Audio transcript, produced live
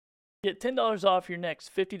Get $10 off your next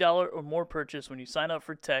 $50 or more purchase when you sign up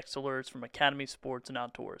for text alerts from Academy Sports and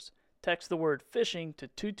Outdoors. Text the word fishing to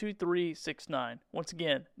 22369. Once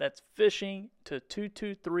again, that's fishing to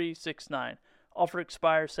 22369. Offer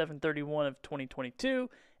expires 7/31 of 2022,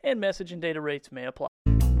 and message and data rates may apply.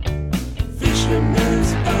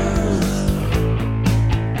 Fisherman's Post.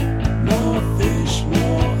 More fish,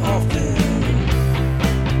 more often.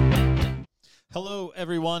 Hello,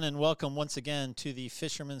 everyone, and welcome once again to the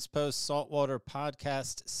Fisherman's Post Saltwater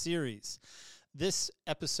Podcast Series. This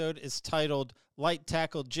episode is titled Light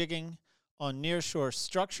Tackle Jigging on Nearshore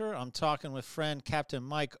Structure. I'm talking with friend Captain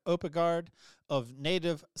Mike Oppegaard of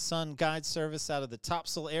Native Sun Guide Service out of the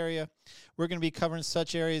Topsail area. We're going to be covering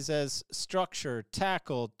such areas as structure,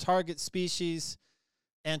 tackle, target species,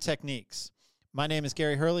 and techniques. My name is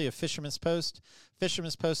Gary Hurley of Fisherman's Post.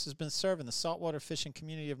 Fisherman's Post has been serving the saltwater fishing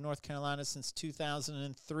community of North Carolina since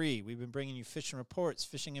 2003. We've been bringing you fishing reports,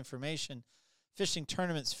 fishing information, fishing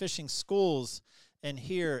tournaments, fishing schools, and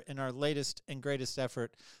here in our latest and greatest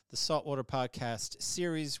effort, the Saltwater Podcast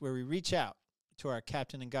Series, where we reach out to our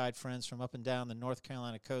captain and guide friends from up and down the North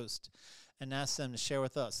Carolina coast and ask them to share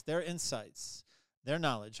with us their insights, their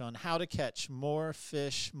knowledge on how to catch more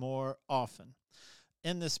fish more often.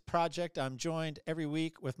 In this project, I'm joined every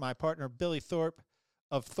week with my partner, Billy Thorpe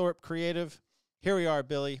of Thorpe Creative. Here we are,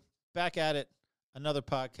 Billy, back at it, another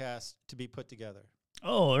podcast to be put together.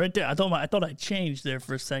 Oh, right there. I thought I changed there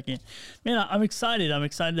for a second. Man, I'm excited. I'm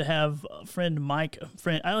excited to have friend Mike.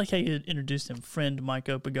 I like how you introduced him, friend Mike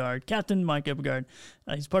Oppegaard, Captain Mike Oppegaard.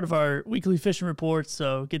 He's part of our weekly fishing reports,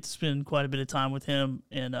 so get to spend quite a bit of time with him,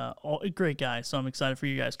 and a great guy. So I'm excited for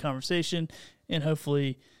you guys' conversation, and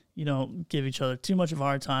hopefully you don't give each other too much of a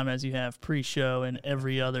hard time as you have pre-show and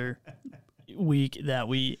every other week that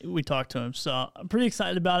we talk to him. So I'm pretty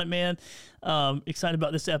excited about it, man. Excited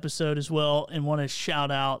about this episode as well, and want to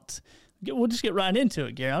shout out, we'll just get right into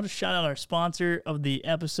it, Gary. I'll just shout out our sponsor of the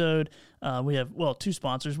episode. We have, two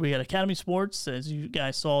sponsors. We got Academy Sports. As you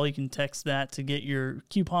guys saw, you can text that to get your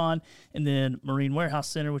coupon, and then Marine Warehouse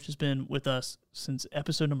Center, which has been with us since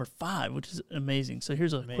episode number 5, which is amazing. So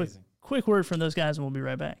here's a quick word from those guys, and we'll be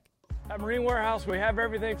right back. At Marine Warehouse, we have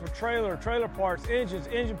everything from trailer parts, engines,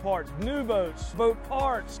 engine parts, new boats, boat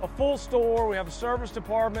parts, a full store. We have a service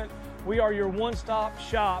department. We are your one-stop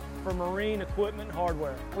shop for marine equipment and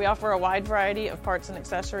hardware. We offer a wide variety of parts and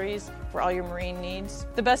accessories for all your marine needs.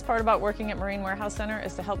 The best part about working at Marine Warehouse Center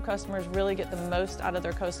is to help customers really get the most out of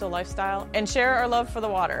their coastal lifestyle and share our love for the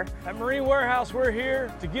water. At Marine Warehouse, we're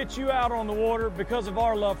here to get you out on the water because of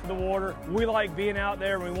our love for the water. We like being out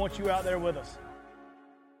there, and we want you out there with us.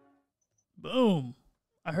 Boom!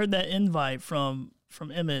 I heard that invite from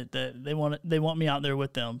Emmett that they want me out there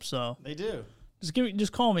with them. So They do.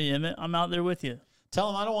 Just call me, Emmett. I'm out there with you. Tell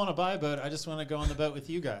them I don't want to buy a boat. I just want to go on the boat with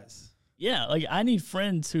you guys. Yeah, like I need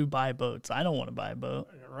friends who buy boats. I don't want to buy a boat.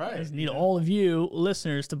 Right. I just need all of you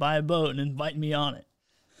listeners to buy a boat and invite me on it.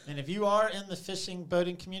 And if you are in the fishing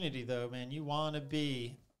boating community, though, man, you want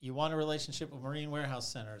a relationship with Marine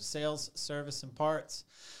Warehouse Center, sales, service, and parts.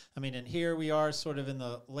 I mean, and here we are sort of in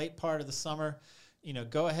the late part of the summer. You know,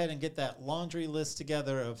 go ahead and get that laundry list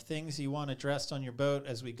together of things you want addressed on your boat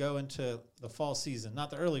as we go into the fall season. Not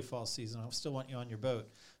the early fall season. I still want you on your boat.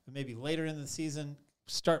 But maybe later in the season,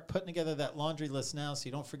 start putting together that laundry list now so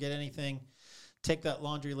you don't forget anything. Take that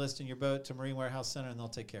laundry list in your boat to Marine Warehouse Center, and they'll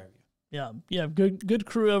take care of you. Yeah, good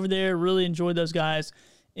crew over there. Really enjoyed those guys.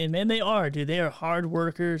 And, man, they are hard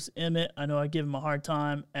workers. Emmett, I know I give him a hard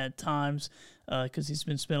time at times because he's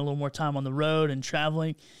been spending a little more time on the road and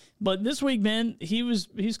traveling. But this week, man,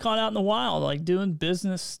 he's caught out in the wild, like doing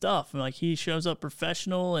business stuff. Like he shows up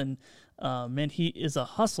professional, and, man, he is a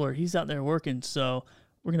hustler. He's out there working. So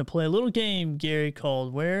we're going to play a little game, Gary,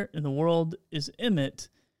 called Where in the World is Emmett?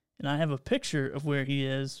 And I have a picture of where he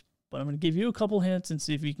is, but I'm going to give you a couple hints and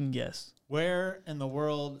see if you can guess. Where in the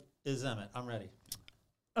world is Emmett? I'm ready.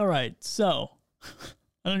 All right, so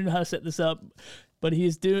I don't even know how to set this up, but he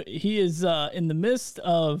is in the midst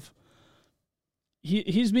of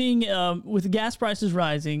he's being with the gas prices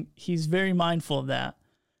rising. He's very mindful of that,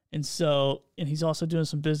 and he's also doing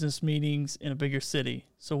some business meetings in a bigger city.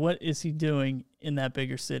 So what is he doing in that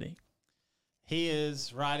bigger city? He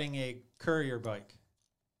is riding a courier bike.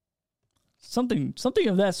 Something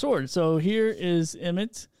of that sort. So here is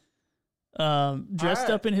Emmett, dressed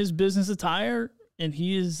up in his business attire. And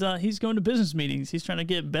he's going to business meetings. He's trying to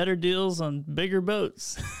get better deals on bigger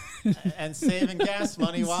boats. And saving gas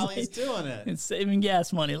money while he's doing it. And saving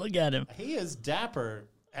gas money. Look at him. He is dapper.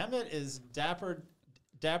 Emmett is dapper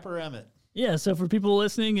Emmett. Yeah, so for people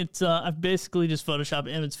listening, it's I've basically just photoshopped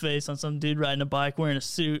Emmett's face on some dude riding a bike wearing a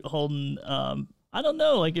suit, holding I don't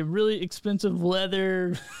know, like a really expensive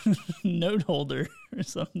leather note holder or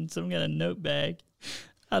something, some kind of note bag.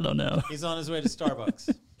 I don't know. He's on his way to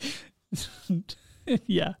Starbucks.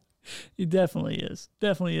 Yeah, he definitely is.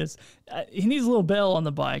 Definitely is. He needs a little bell on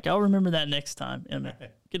the bike. I'll remember that next time.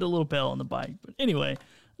 Get a little bell on the bike. But anyway,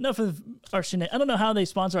 enough of our shenanigans. I don't know how they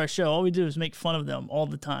sponsor our show. All we do is make fun of them all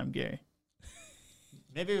the time, Gary.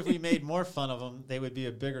 Maybe if we made more fun of them, they would be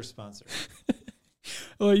a bigger sponsor.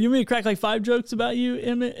 Well, you mean crack like 5 jokes about you,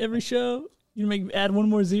 Emmett, every show? You add one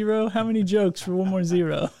more zero? How many jokes for one more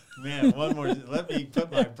zero? Man, one more. Let me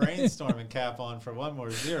put my brainstorming cap on for one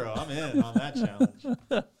more zero. I'm in on that challenge.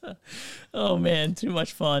 Oh, man, too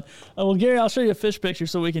much fun. Well, Gary, I'll show you a fish picture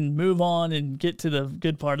so we can move on and get to the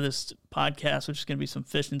good part of this podcast, which is going to be some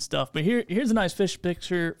fishing stuff. But here's a nice fish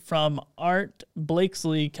picture from Art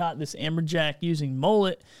Blakesley. Caught this amberjack using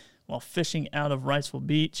mullet while fishing out of Riceville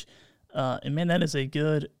Beach. And, man, that is a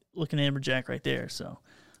good-looking amberjack right there. So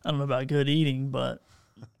I don't know about good eating, but,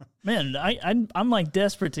 man, I'm like,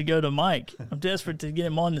 desperate to go to Mike. I'm desperate to get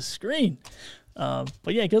him on the screen. But,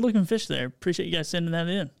 yeah, good-looking fish there. Appreciate you guys sending that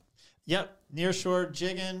in. Yep, Nearshore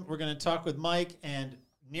Jigging. We're going to talk with Mike, and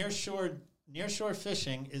Nearshore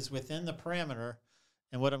fishing is within the parameter.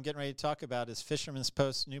 And what I'm getting ready to talk about is Fisherman's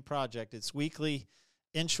Post's new project. It's weekly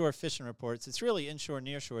inshore fishing reports. It's really inshore,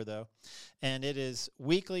 nearshore, though. And it is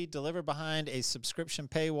weekly, delivered behind a subscription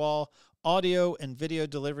paywall, audio and video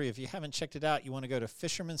delivery. If you haven't checked it out, you want to go to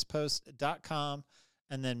fishermanspost.com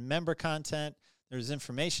and then member content. There's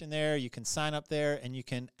information there. You can sign up there, and you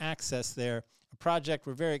can access there a project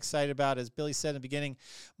we're very excited about. As Billy said in the beginning,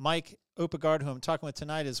 Mike Oppegaard, who I'm talking with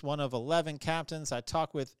tonight, is one of 11 captains I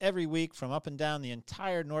talk with every week from up and down the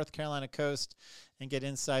entire North Carolina coast and get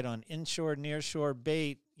insight on inshore, nearshore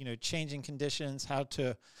bait, changing conditions, how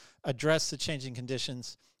to address the changing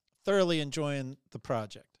conditions. Thoroughly enjoying the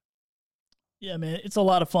project. Yeah, man, it's a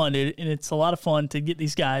lot of fun, dude. And it's a lot of fun to get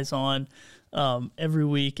these guys on every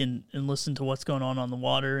week and listen to what's going on the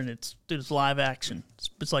water. And it's live action.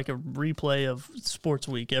 It's like a replay of Sports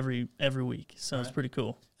Week every week. So It's pretty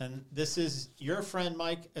cool. And this is your friend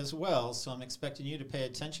Mike as well. So I'm expecting you to pay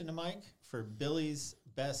attention to Mike for Billy's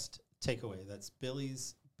best takeaway. That's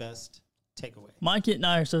Billy's best takeaway. Mike and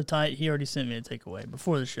I are so tight, he already sent me a takeaway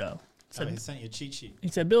before the show. He sent you a cheat sheet. He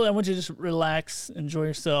said, Billy, I want you to just relax, enjoy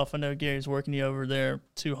yourself. I know Gary's working you over there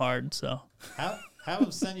too hard, so. Have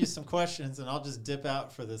him send you some questions, and I'll just dip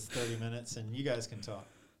out for this 30 minutes, and you guys can talk.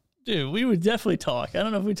 Dude, we would definitely talk. I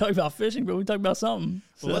don't know if we talk about fishing, but we talk about something.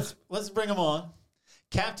 So. Well, let's bring him on.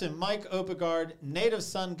 Captain Mike Oppegaard, Native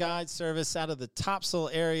Sun Guide Service out of the Topsail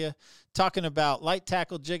area, talking about light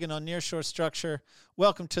tackle jigging on nearshore structure.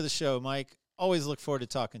 Welcome to the show, Mike. Always look forward to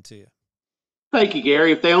talking to you. Thank you,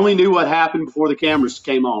 Gary. If they only knew what happened before the cameras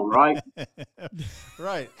came on, right?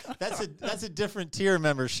 Right. That's a different tier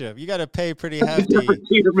membership. You got to pay pretty hefty for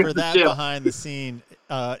that behind the scene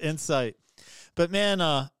insight. But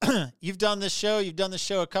man, you've done this show. You've done the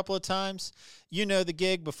show a couple of times. You know the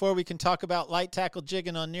gig. Before we can talk about light tackle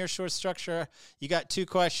jigging on nearshore structure, you got 2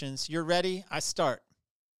 questions. You're ready? I start.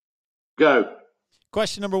 Go.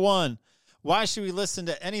 Question number 1. Why should we listen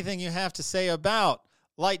to anything you have to say about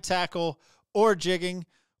light tackle or jigging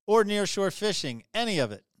or nearshore fishing? Any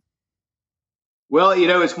of it? Well,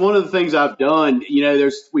 it's one of the things I've done.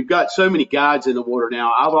 We've got so many guides in the water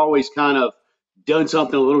now. I've always kind of done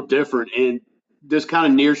something a little different, and this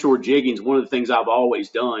kind of nearshore jigging is one of the things I've always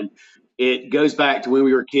done. It goes back to when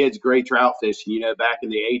we were kids, gray trout fishing, back in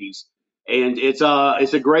the 80s. And it's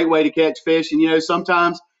a great way to catch fish. And,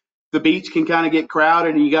 sometimes the beach can kind of get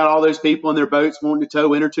crowded, and you got all those people in their boats wanting to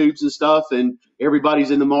tow inner tubes and stuff, and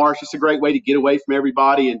everybody's in the marsh. It's a great way to get away from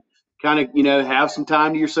everybody and kind of, have some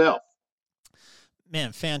time to yourself.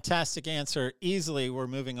 Man, fantastic answer. Easily, we're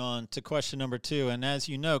moving on to question number 2. And as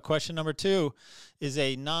you know, question number 2 is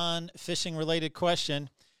a non-fishing related question.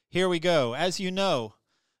 Here we go. As you know,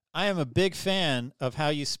 I am a big fan of how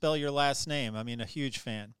you spell your last name. I mean, a huge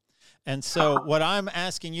fan. And so what I'm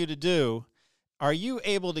asking you to do, are you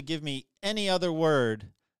able to give me any other word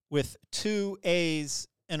with 2 A's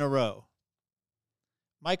in a row?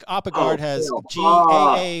 Mike Oppegaard has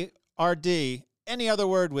G-A-A-R-D. Any other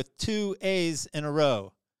word with 2 A's in a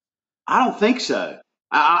row? I don't think so.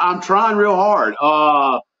 I'm trying real hard.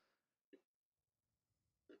 I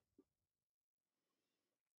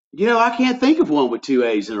can't think of one with 2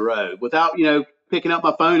 A's in a row without, picking up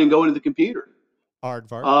my phone and going to the computer.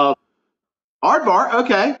 Aardvark. Aardvark.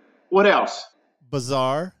 Okay. What else?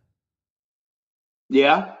 Bazaar.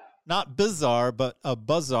 Yeah. Not bizarre, but a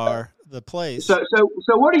bazaar, the place. So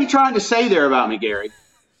what are you trying to say there about me, Gary?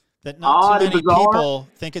 That not too many people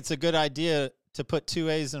think it's a good idea to put 2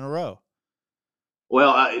 A's in a row.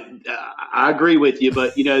 Well, I agree with you,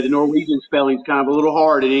 but the Norwegian spelling's kind of a little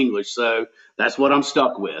hard in English, so that's what I'm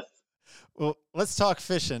stuck with. Well, let's talk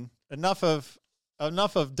fishing. Enough of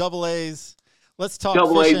double A's. Let's talk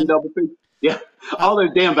Double A's and fishing. double P's. Yeah, all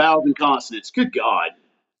those damn vowels and consonants. Good God.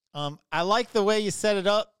 I like the way you set it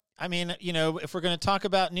up. I mean, if we're going to talk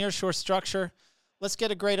about nearshore structure, let's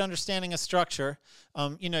get a great understanding of structure.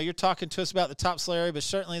 You're talking to us about the topsail area, but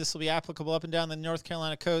certainly this will be applicable up and down the North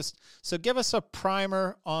Carolina coast. So give us a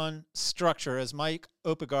primer on structure as Mike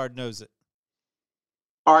Oppegaard knows it.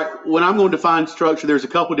 All right, when I'm going to define structure, there's a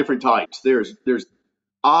couple different types. There's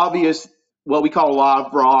obvious, what we call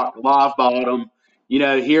live rock, live bottom.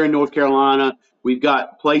 Here in North Carolina, we've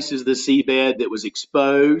got places of the seabed that was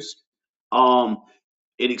exposed.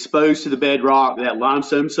 It exposed to the bedrock, that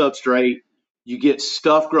limestone substrate. You get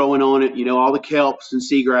stuff growing on it, all the kelps and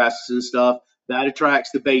seagrasses and stuff. That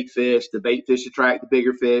attracts the bait fish. The bait fish attract the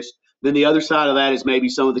bigger fish. Then the other side of that is maybe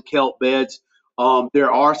some of the kelp beds.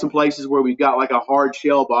 There are some places where we've got like a hard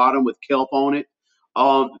shell bottom with kelp on it.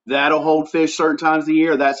 That'll hold fish certain times of the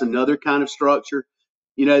year. That's another kind of structure.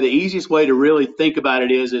 The easiest way to really think about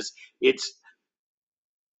it is it's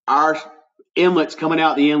our inlets coming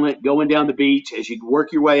out the inlet, going down the beach. As you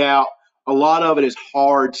work your way out, a lot of it is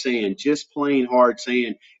hard sand, just plain hard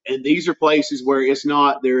sand. And these are places where it's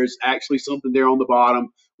not, there is actually something there on the bottom,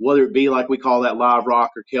 whether it be like we call that live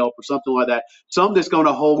rock or kelp or something like that, something that's going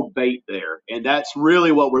to hold bait there. And that's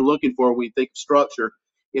really what we're looking for when we think of structure.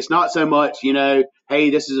 It's not so much, hey,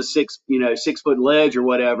 this is a 6 foot ledge or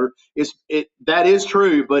whatever. That is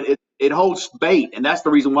true, but it holds bait. And that's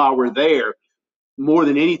the reason why we're there. More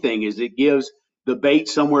than anything is it gives the bait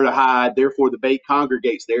somewhere to hide. Therefore, the bait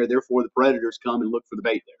congregates there. Therefore, the predators come and look for the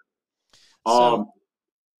bait there. So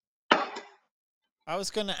I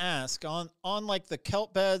was going to ask on like the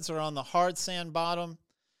kelp beds or on the hard sand bottom.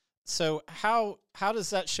 So how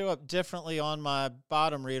does that show up differently on my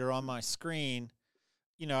bottom reader on my screen?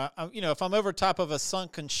 If I'm over top of a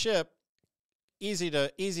sunken ship, easy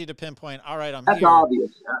to pinpoint. All right, I'm That's here.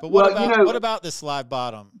 obvious. But what about this live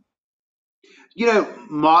bottom?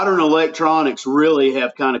 Modern electronics really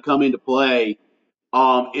have kind of come into play.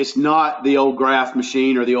 It's not the old graph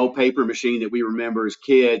machine or the old paper machine that we remember as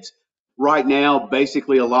kids. Right now,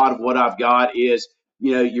 basically, a lot of what I've got is,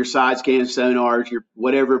 your side scan sonars, your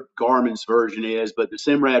whatever Garmin's version is, but the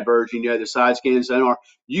Simrad version, the side scan sonar,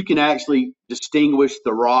 you can actually distinguish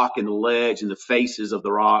the rock and the ledge and the faces of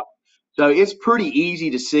the rock. So it's pretty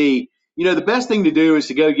easy to see. The best thing to do is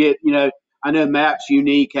to go get, I know Maps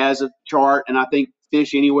Unique has a chart, and I think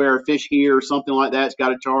Fish Anywhere or Fish Here or something like that's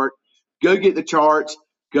got a chart. Go get the charts.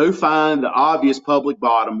 Go find the obvious public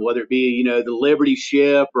bottom, whether it be, the Liberty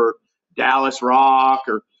Ship or Dallas Rock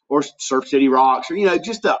or Surf City Rocks or,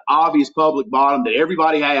 just the obvious public bottom that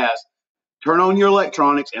everybody has. Turn on your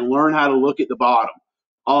electronics and learn how to look at the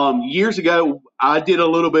bottom. Years ago, I did a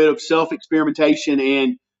little bit of self-experimentation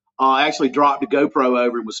and actually dropped a GoPro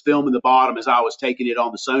over and was filming the bottom as I was taking it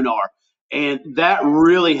on the sonar. And that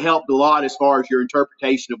really helped a lot as far as your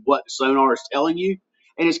interpretation of what the sonar is telling you.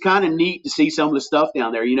 And it's kind of neat to see some of the stuff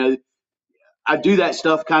down there. I do that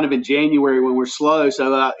stuff kind of in January when we're slow,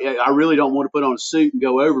 so I really don't want to put on a suit and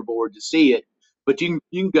go overboard to see it. But you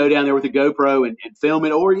can go down there with a GoPro and film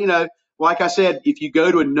it. Or, like I said, if you go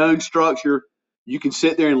to a known structure, you can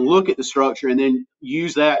sit there and look at the structure and then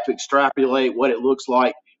use that to extrapolate what it looks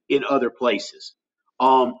like in other places.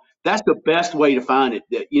 That's the best way to find it.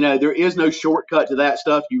 There is no shortcut to that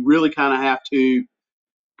stuff. You really kind of have to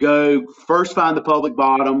go first, find the public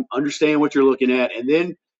bottom, understand what you're looking at, and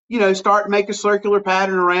then, start to make a circular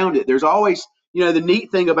pattern around it. There's always, the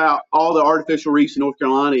neat thing about all the artificial reefs in North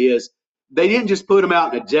Carolina is they didn't just put them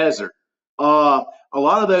out in the desert. A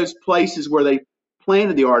lot of those places where they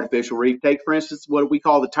planted the artificial reef, take, for instance, what we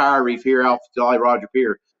call the tire reef here off Jolly Roger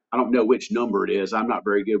Pier. I don't know which number it is. I'm not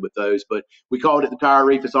very good with those, but we called it the tire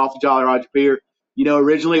reef. It's off the Jolly Roger Pier.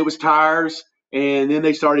 Originally it was tires, and then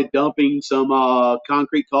they started dumping some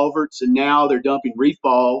concrete culverts, and now they're dumping reef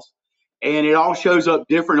balls, and it all shows up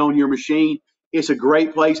different on your machine. It's a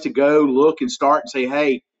great place to go look and start and say,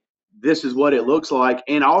 hey, this is what it looks like.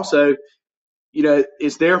 And also,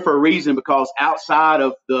 it's there for a reason, because outside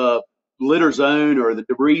of the litter zone or the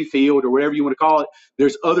debris field or whatever you want to call it,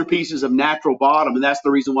 there's other pieces of natural bottom, and that's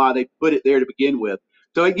the reason why they put it there to begin with.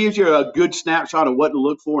 So it gives you a good snapshot of what to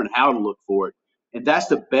look for and how to look for it. And that's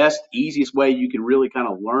the best, easiest way you can really kind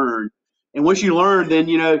of learn. And once you learn, then,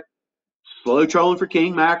 slow trolling for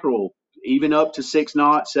king mackerel, even up to 6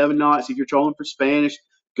 knots, 7 knots. If you're trolling for Spanish,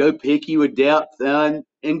 go pick you a depth and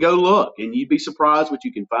go look, and you'd be surprised what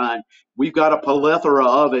you can find. We've got a plethora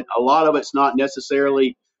of it. A lot of it's not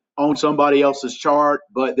necessarily on somebody else's chart,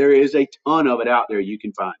 but there is a ton of it out there. You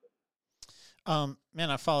can find it. Man,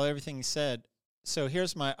 I follow everything you said. So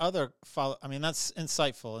here's my other follow. I mean, that's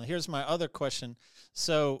insightful. And here's my other question.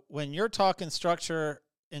 So when you're talking structure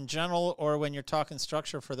in general, or when you're talking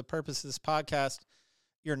structure for the purpose of this podcast,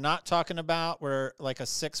 you're not talking about where like a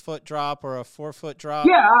 6-foot drop or a 4-foot drop?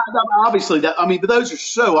 Yeah, obviously that. I mean, but those are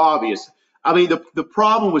so obvious. I mean, the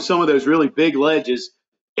problem with some of those really big ledges,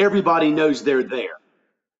 everybody knows they're there.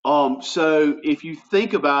 So if you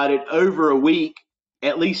think about it, over a week,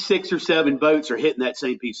 at least 6 or 7 boats are hitting that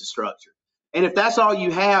same piece of structure. And if that's all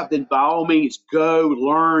you have, then by all means, go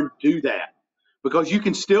learn, do that, because you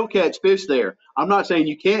can still catch fish there. I'm not saying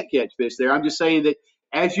you can't catch fish there. I'm just saying that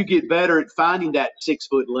as you get better at finding that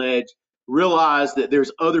 6-foot ledge, realize that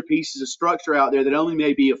there's other pieces of structure out there that only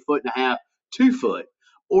may be 1.5 feet, 2 foot,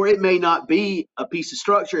 or it may not be a piece of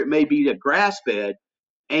structure. It may be a grass bed,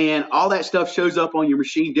 and all that stuff shows up on your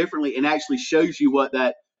machine differently and actually shows you what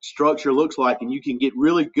that structure looks like. And you can get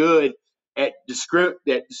really good at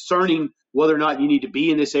discerning whether or not you need to be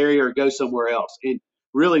in this area or go somewhere else. And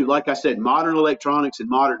really, like I said, modern electronics and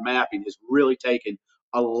modern mapping has really taken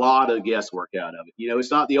a lot of guesswork out of it. You know, it's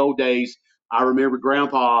not the old days. I remember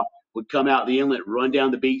Grandpa would come out the inlet, run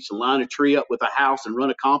down the beach, and line a tree up with a house and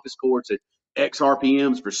run a compass course at X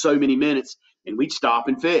RPMs for so many minutes, and we'd stop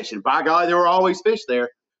and fish. And by golly, there were always fish there.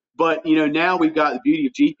 But, you know, now we've got the beauty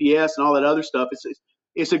of GPS and all that other stuff.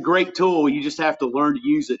 It's a great tool. You just have to learn to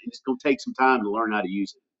use it, and it's going to take some time to learn how to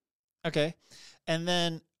use it. Okay. And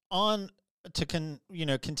then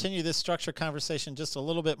continue this structure conversation just a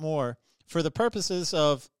little bit more, for the purposes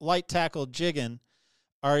of light tackle jigging,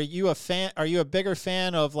 are you a bigger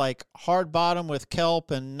fan of like hard bottom with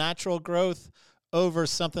kelp and natural growth over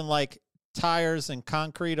something like tires and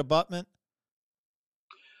concrete abutment?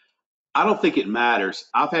 I don't think it matters.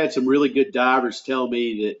 I've had some really good divers tell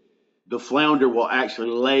me that the flounder will actually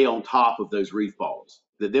lay on top of those reef balls.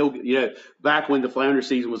 That they'll, you know, back when the flounder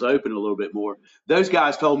season was open a little bit more, those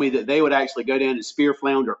guys told me that they would actually go down and spear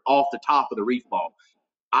flounder off the top of the reef ball.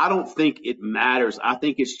 I don't think it matters. I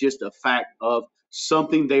think it's just a fact of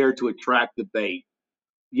something there to attract the bait.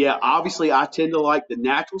 Yeah, obviously I tend to like the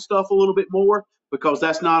natural stuff a little bit more because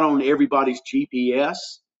that's not on everybody's GPS.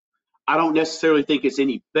 I don't necessarily think it's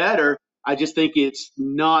any better. I just think it's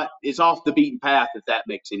off the beaten path, if that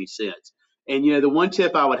makes any sense. And, you know, the one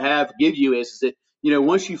tip I would give you is that, you know,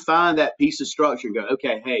 once you find that piece of structure and go,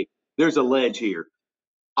 okay, hey, there's a ledge here.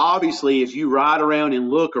 Obviously, as you ride around and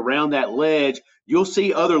look around that ledge, you'll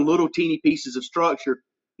see other little teeny pieces of structure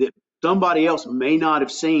that somebody else may not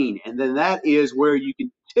have seen. And then that is where you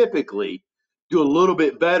can typically do a little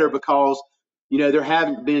bit better because, you know, there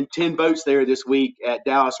haven't been 10 boats there this week at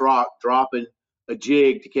Dallas Rock dropping a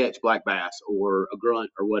jig to catch black bass or a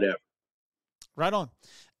grunt or whatever. Right on.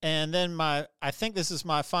 And then I think this is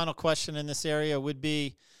my final question in this area would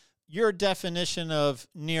be your definition of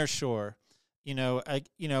nearshore. You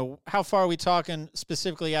know, how far are we talking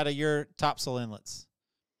specifically out of your topsail inlets?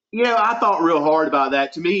 Yeah, I thought real hard about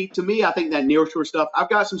that. To me, I think that nearshore stuff, I've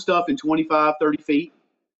got some stuff in 25, 30 feet.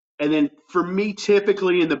 And then for me,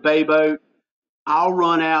 typically in the bay boat, I'll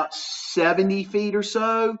run out 70 feet or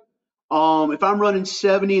so. If I'm running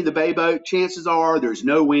 70 in the bay boat, chances are there's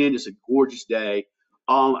no wind. It's a gorgeous day.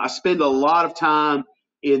 I spend a lot of time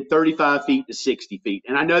in 35 feet to 60 feet.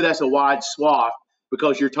 And I know that's a wide swath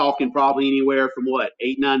because you're talking probably anywhere from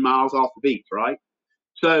 8, 9 miles off the beach, right?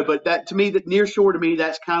 So, but that to me, that near shore to me,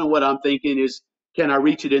 that's kind of what I'm thinking is, can I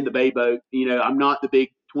reach it in the bay boat? You know, I'm not the big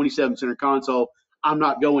 27 center console. I'm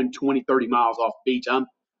not going 20, 30 miles off the beach.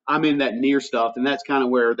 I'm in that near stuff. And that's kind of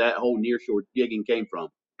where that whole near shore jigging came from.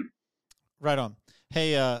 Right on.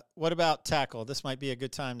 Hey, what about tackle? This might be a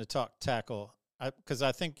good time to talk tackle because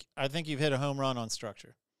I think you've hit a home run on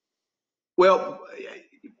structure. Well,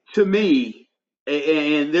 to me,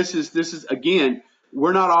 and this is again,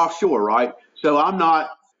 we're not offshore, right? So I'm not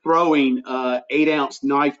throwing 8-ounce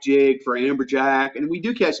knife jig for amberjack, and we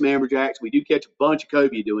do catch some amberjacks. We do catch a bunch of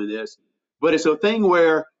cobia doing this, but it's a thing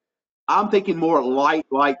where I'm thinking more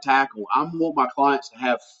light tackle. I want my clients to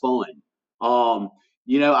have fun.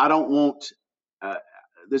 You know, I don't want.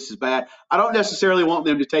 This is bad. I don't necessarily want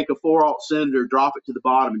them to take a 4-aught cylinder, drop it to the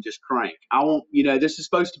bottom, and just crank. I want, you know, this is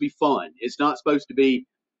supposed to be fun. It's not supposed to be.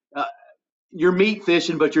 You're meat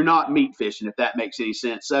fishing, but you're not meat fishing, if that makes any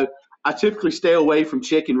sense. So I typically stay away from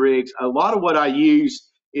chicken rigs. A lot of what I use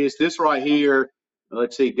is this right here.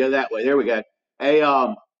 Let's see, go that way. There we go.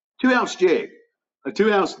 A 2-ounce jig. A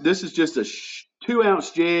 2-ounce. This is just a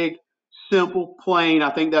 2-ounce jig, simple, plain. I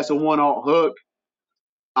think that's a 1-aught hook.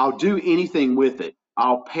 I'll do anything with it.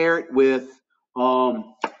 I'll pair it with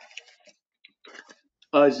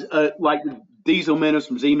Like diesel minnows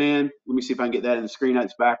from Z-Man. Let me see if I can get that in the screen.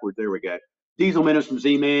 That's backwards. There we go. Diesel minnows from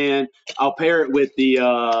Z-Man. I'll pair it with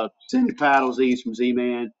the Sended Paddle Z's from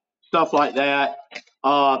Z-Man. Stuff like that.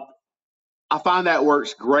 I find that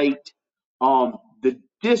works great. The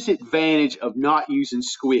disadvantage of not using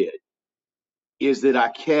squid is that I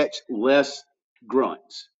catch less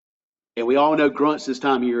grunts. And we all know grunts this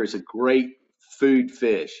time of year is a great food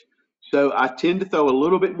fish. So I tend to throw a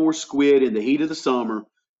little bit more squid in the heat of the summer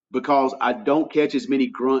because I don't catch as many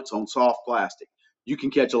grunts on soft plastic. You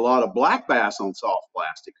can catch a lot of black bass on soft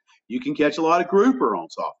plastic. You can catch a lot of grouper on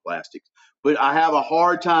soft plastics. But I have a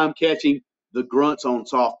hard time catching the grunts on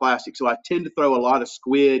soft plastic. So I tend to throw a lot of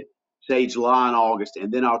squid, say July and August,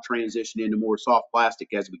 and then I'll transition into more soft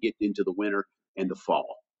plastic as we get into the winter and the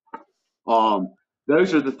fall.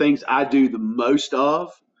 Those are the things I do the most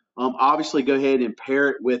of. Obviously, go ahead and pair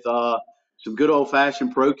it with some good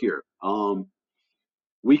old-fashioned Procure.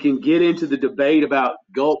 We can get into the debate about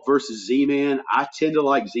Gulp versus Z-Man. I tend to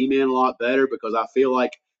like Z-Man a lot better because I feel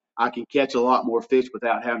like I can catch a lot more fish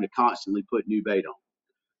without having to constantly put new bait on.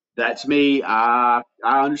 That's me. I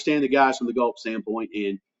understand the guys from the Gulp standpoint,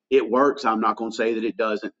 and it works. I'm not going to say that it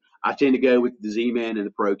doesn't. I tend to go with the Z-Man and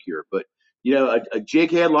the Procure. But, a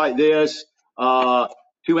jig head like this,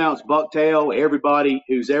 2-ounce bucktail, everybody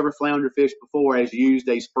who's ever flounder fished before has used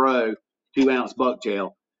a Spro 2-ounce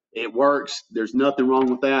bucktail. It works. There's nothing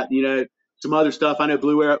wrong with that. Some other stuff. I know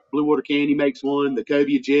Blue Water Candy makes one, the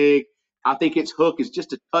Cobia jig. I think its hook is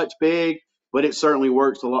just a touch big, but it certainly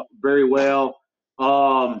works very well.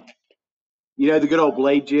 The good old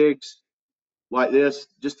blade jigs like this,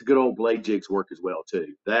 just the good old blade jigs work as well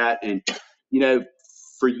too. That and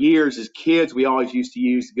for years as kids, we always used to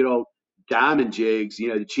use the good old diamond jigs,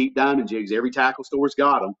 the cheap diamond jigs. Every tackle store's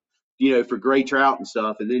got them, for gray trout and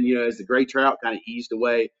stuff. And then, as the gray trout kind of eased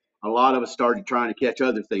away, a lot of us started trying to catch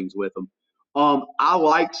other things with them. I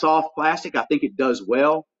like soft plastic. I think it does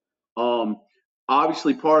well.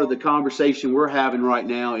 Obviously, part of the conversation we're having right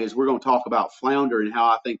now is we're going to talk about flounder and how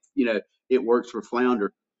I think, it works for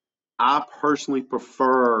flounder. I personally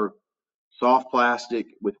prefer soft plastic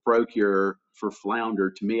with Procure for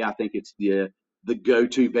flounder. To me, I think it's the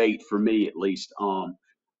go-to bait for me, at least.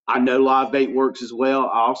 I know live bait works as well.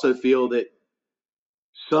 I also feel that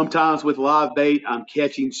sometimes with live bait, I'm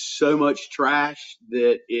catching so much trash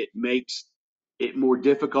that it makes it more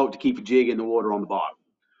difficult to keep a jig in the water on the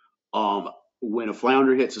bottom. When a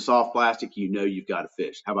flounder hits a soft plastic, you've got a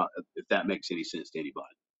fish. How about if that makes any sense to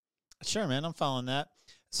anybody? Sure, man. I'm following that.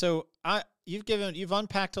 So you've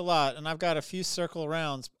unpacked a lot, and I've got a few circle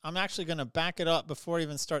rounds. I'm actually going to back it up before I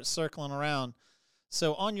even start circling around.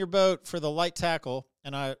 So on your boat for the light tackle,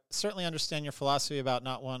 and I certainly understand your philosophy about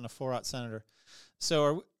not wanting a 4-aught Senator. So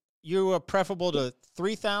are you preferable to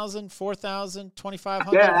 3,000, 4,000,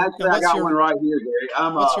 2,500? Yeah, actually, I got one right here,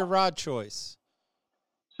 Gary. What's your rod choice?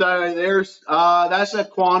 So that's a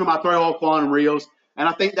Quantum. I throw all Quantum reels, and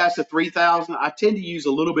I think that's a 3,000. I tend to use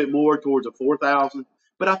a little bit more towards a 4,000,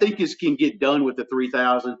 but I think this can get done with the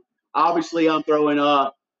 3,000. Obviously, I'm throwing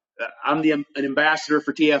I'm an ambassador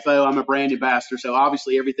for TFO. I'm a brand ambassador, so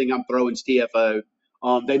obviously everything I'm throwing is TFO.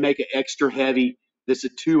 They make it extra heavy. This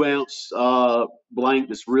is a 2-ounce blank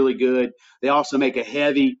that's really good. They also make a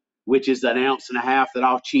heavy, which is 1.5 ounces that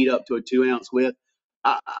I'll cheat up to a 2-ounce with.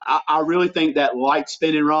 I really think that light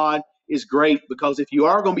spinning rod is great because if you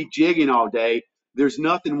are going to be jigging all day, there's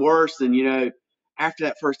nothing worse than, after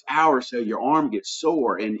that first hour or so, your arm gets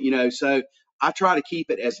sore. And, so I try to keep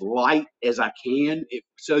it as light as I can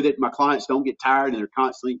so that my clients don't get tired and they're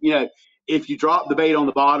constantly, if you drop the bait on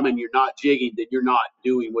the bottom and you're not jigging, then you're not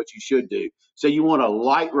doing what you should do. So you want a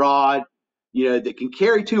light rod, that can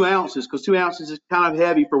carry 2 ounces because 2 ounces is kind of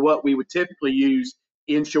heavy for what we would typically use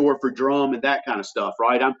inshore for drum and that kind of stuff,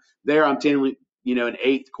 right? I'm generally, an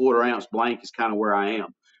 1/8 1/4 ounce blank is kind of where I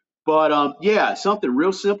am. But yeah, something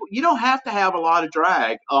real simple. You don't have to have a lot of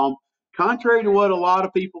drag. Contrary to what a lot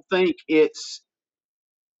of people think,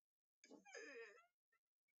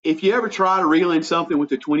 if you ever try to reel in something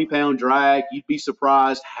with a 20-pound drag, you'd be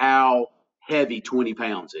surprised how heavy 20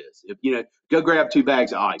 pounds is. If go grab 2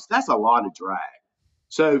 bags of ice. That's a lot of drag.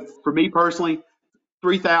 So for me personally,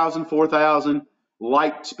 3,000, 4,000,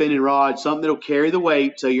 light spinning rod, something that'll carry the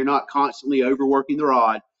weight so you're not constantly overworking the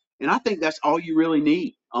rod. And I think that's all you really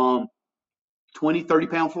need. 20,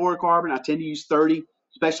 30-pound fluorocarbon, I tend to use 30,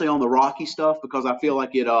 especially on the rocky stuff because I feel like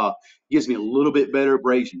it gives me a little bit better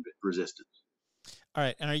abrasion resistance. All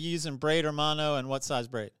right. And are you using braid or mono, and what size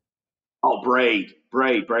braid? Oh, braid.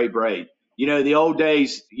 The old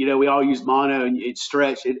days, we all used mono and it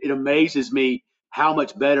stretched. It amazes me how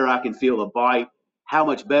much better I can feel the bite, how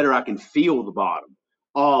much better I can feel the bottom.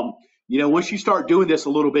 Once you start doing this a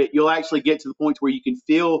little bit, you'll actually get to the point where you can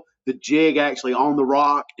feel the jig actually on the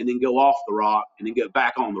rock and then go off the rock and then go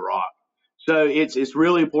back on the rock. So it's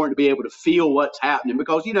really important to be able to feel what's happening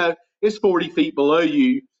because, it's 40 feet below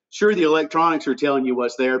you. Sure, the electronics are telling you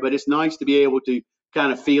what's there, but it's nice to be able to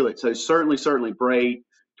kind of feel it. So certainly braid.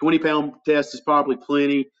 20-pound test is probably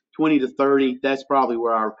plenty. 20 to 30, that's probably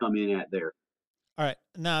where I would come in at there. All right.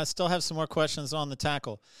 Now, I still have some more questions on the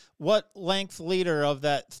tackle. What length leader of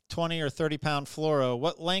that 20 or 30-pound fluoro,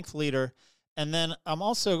 what length leader? And then I'm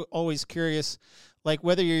also always curious, like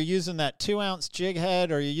whether you're using that 2-ounce jig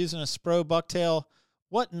head or you're using a Spro bucktail,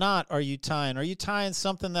 what knot are you tying? Are you tying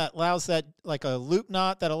something that allows that, like a loop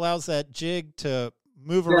knot that allows that jig to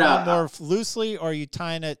move around more loosely, or are you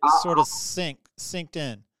tying it sort of synced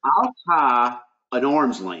in? I'll tie an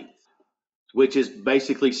arm's length, which is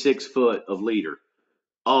basically 6 foot of leader.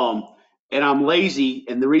 And I'm lazy,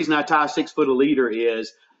 and the reason I tie 6 foot of leader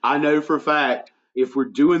is I know for a fact if we're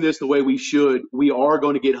doing this the way we should, we are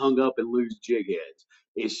going to get hung up and lose jig heads.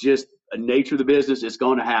 It's just a nature of the business. It's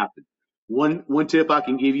going to happen. One tip I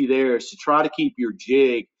can give you there is to try to keep your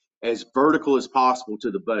jig as vertical as possible to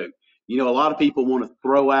the boat. A lot of people want to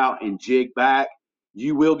throw out and jig back.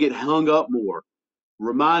 You will get hung up more.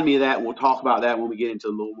 Remind me of that, and we'll talk about that when we get into a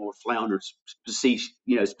little more flounder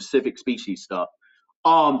specific species stuff.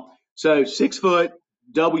 So 6 foot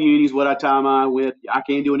double uni is what I tie mine with. I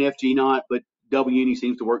can do an FG knot, but double uni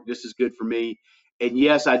seems to work just as good for me. And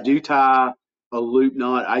yes, I do tie a loop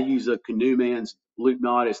knot. I use a Canoe Man's loop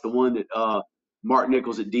knot. It's the one that Mark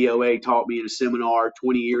Nichols at DOA taught me in a seminar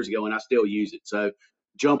 20 years ago, and I still use it. So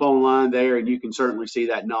jump online there, and you can certainly see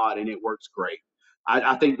that knot, and it works great.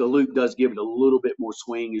 I think the loop does give it a little bit more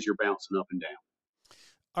swing as you're bouncing up and down.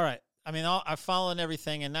 All right. I mean, I've followed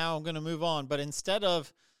everything, and now I'm going to move on. But instead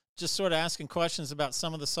of just sort of asking questions about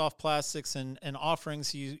some of the soft plastics and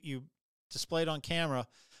offerings you displayed on camera,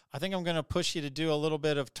 I think I'm going to push you to do a little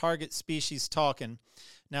bit of target species talking.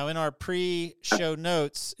 Now, in our pre-show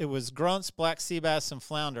notes, it was grunts, black sea bass, and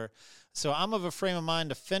flounder. So I'm of a frame of mind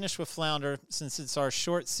to finish with flounder since it's our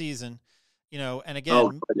short season. And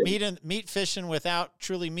again, meat fishing without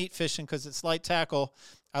truly meat fishing because it's light tackle.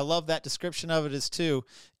 I love that description of it as too.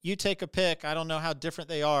 You take a pick. I don't know how different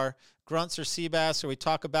they are, grunts or sea bass, or we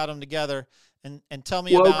talk about them together, and tell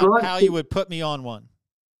me about how you would put me on one.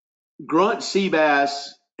 Grunt, sea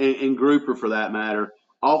bass, and grouper for that matter,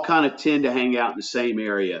 all kind of tend to hang out in the same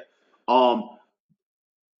area.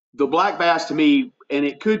 The black bass to me, and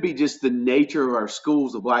it could be just the nature of our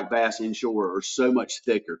schools, the black bass inshore are so much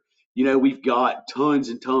thicker. We've got tons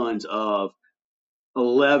and tons of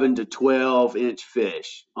 11 to 12 inch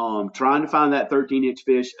fish. Trying to find that 13-inch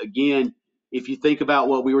fish, again, if you think about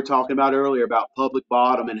what we were talking about earlier about public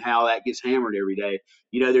bottom and how that gets hammered every day,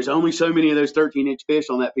 there's only so many of those 13-inch fish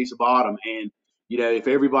on that piece of bottom. And, if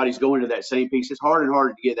everybody's going to that same piece, it's harder and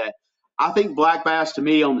harder to get that. I think black bass, to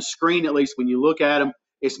me, on the screen, at least when you look at them,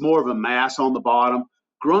 it's more of a mass on the bottom.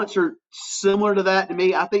 Grunts are similar to that to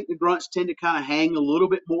me. I think the grunts tend to kind of hang a little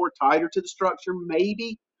bit more tighter to the structure.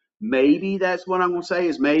 Maybe that's what I'm going to say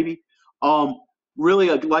is maybe. Really,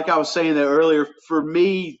 like I was saying there earlier, for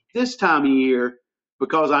me this time of year,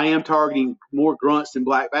 because I am targeting more grunts than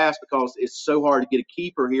black bass because it's so hard to get a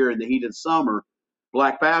keeper here in the heat of the summer,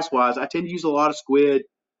 black bass wise, I tend to use a lot of squid.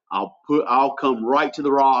 I'll come right to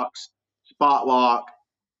the rocks, spot lock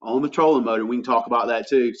on the trolling motor. We can talk about that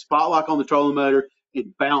too. Spot lock on the trolling motor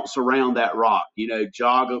and bounce around that rock.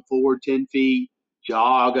 Jog forward 10 feet,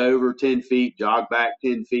 jog over 10 feet, jog back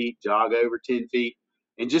 10 feet, jog over 10 feet,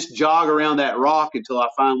 and just jog around that rock until I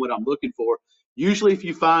find what I'm looking for. Usually if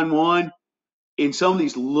you find one in some of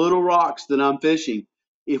these little rocks that I'm fishing,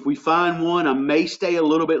 if we find one, I may stay a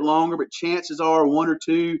little bit longer, but chances are one or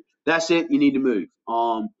two, that's it, you need to move.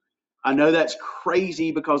 I know that's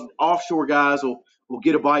crazy because offshore guys will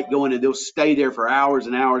get a bite going and they'll stay there for hours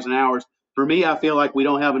and hours and hours. For me, I feel like we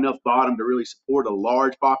don't have enough bottom to really support a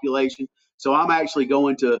large population. So I'm actually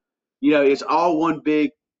going to, it's all one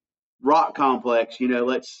big rock complex.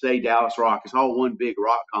 Let's say Dallas Rock. It's all one big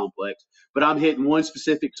rock complex. But I'm hitting one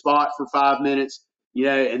specific spot for 5 minutes,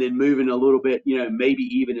 and then moving a little bit, maybe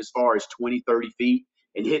even as far as 20, 30 feet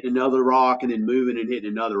and hitting another rock and then moving and hitting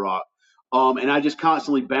another rock. And I just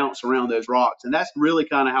constantly bounce around those rocks. And that's really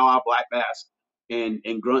kind of how I black bass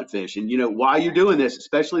and grunt fish. And, while you're doing this,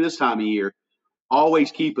 especially this time of year,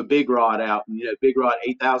 always keep a big rod out. Big rod,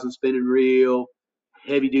 8,000 spinning reel,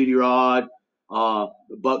 heavy duty rod,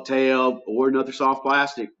 bucktail, or another soft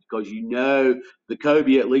plastic, because the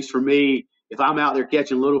cobia, at least for me, if I'm out there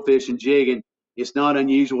catching little fish and jigging, it's not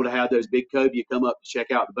unusual to have those big cobia come up to check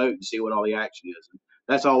out the boat and see what all the action is. And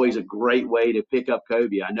that's always a great way to pick up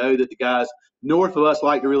cobia. I know that the guys north of us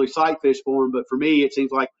like to really sight fish for them, but for me, it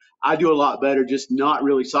seems like I do a lot better just not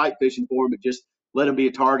really sight fishing for them, but just let them be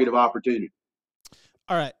a target of opportunity.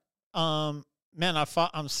 All right. Man,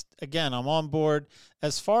 I'm on board.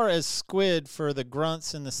 As far as squid for the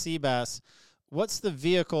grunts and the sea bass, what's the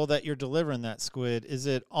vehicle that you're delivering that squid? Is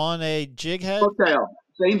it on a jig head? Hooktail,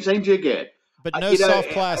 same jig head, But no soft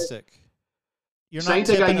plastic. You're not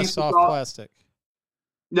tipping a soft plastic.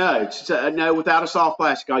 No, no. Without a soft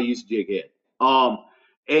plastic, I'll use a jig head.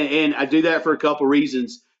 And I do that for a couple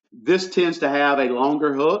reasons. This tends to have a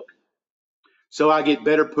longer hook, so I get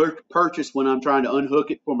better purchase when I'm trying to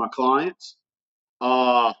unhook it for my clients.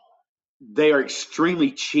 They are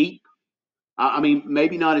extremely cheap. I mean,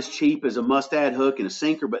 maybe not as cheap as a mustad hook and a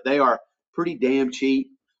sinker, but they are pretty damn cheap.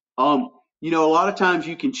 A lot of times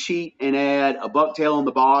you can cheat and add a bucktail on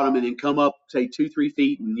the bottom and then come up, say, 2-3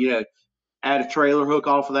 feet and, add a trailer hook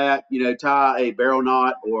off of that, tie a barrel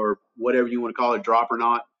knot or whatever you want to call it, dropper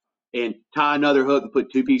knot, and tie another hook and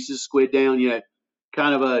put 2 pieces of squid down,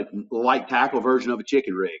 kind of a light tackle version of a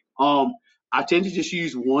chicken rig. I tend to just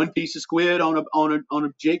use 1 piece of squid on a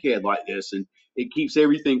jig head like this, and it keeps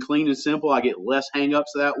everything clean and simple. I get less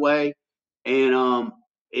hangups that way, and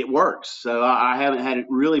it works. So I haven't had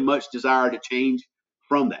really much desire to change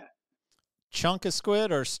from that. Chunk of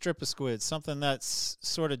squid or strip of squid? Something that's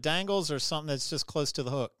sort of dangles or something that's just close to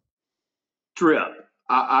the hook? Strip.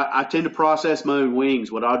 I tend to process my own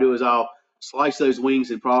wings. What I'll do is I'll slice those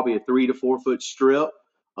wings in probably a 3 to 4 foot strip,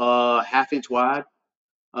 half-inch wide,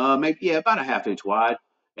 maybe about a half-inch wide,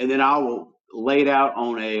 and then I will lay it out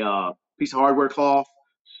on a piece of hardware cloth,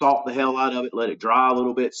 salt the hell out of it, let it dry a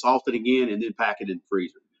little bit, salt it again, and then pack it in the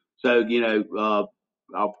freezer. So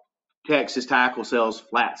Texas Tackle sells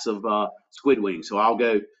flats of squid wings, so I'll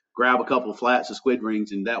go grab a couple of flats of squid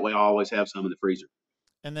wings, and that way I always have some in the freezer.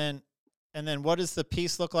 And then what does the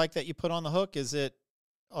piece look like that you put on the hook? Is it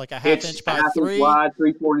like a half-inch by 3? Inch wide,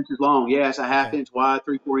 3-4 inches long. Yeah, it's a half-inch wide,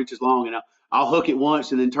 3-4 inches long, and I'll hook it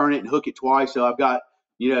once and then turn it and hook it twice. So I've got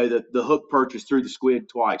the hook purchased through the squid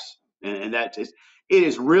twice, and it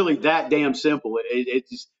is really that damn simple. It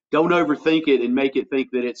just don't overthink it and make it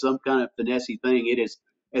think that it's some kind of finessey thing. It is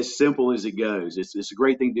as simple as it goes. It's a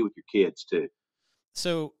great thing to do with your kids too.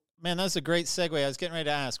 So, man, that's a great segue. I was getting ready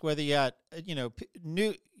to ask whether you got,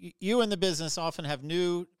 you in the business often have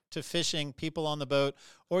new to fishing people on the boat,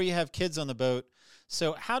 or you have kids on the boat.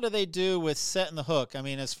 So how do they do with setting the hook? I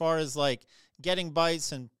mean, as far as like getting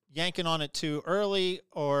bites and yanking on it too early,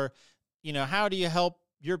 or, how do you help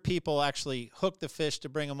your people actually hook the fish to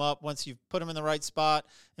bring them up once you've put them in the right spot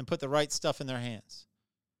and put the right stuff in their hands?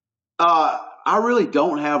 I really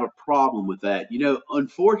don't have a problem with that.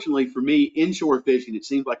 Unfortunately for me, inshore fishing, it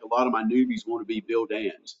seems like a lot of my newbies want to be Bill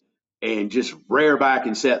Dans and just rear back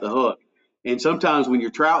and set the hook. And sometimes when you're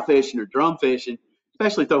trout fishing or drum fishing,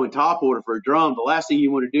 especially throwing topwater for a drum, the last thing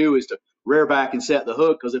you want to do is to rear back and set the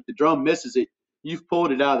hook, because if the drum misses it, you've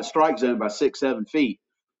pulled it out of the strike zone by 6-7 feet.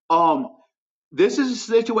 This is a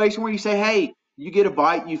situation where you say, hey, you get a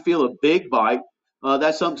bite, you feel a big bite.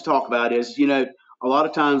 That's something to talk about is, a lot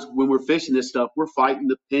of times when we're fishing this stuff, we're fighting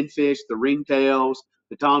the pinfish, the ringtails,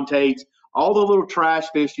 the tomtates, all the little trash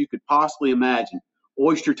fish you could possibly imagine,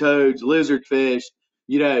 oyster toads, lizard fish,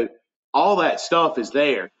 all that stuff is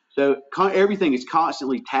there. So everything is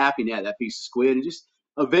constantly tapping at that piece of squid, and just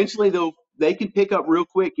eventually they can pick up real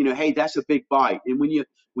quick, hey, that's a big bite. And when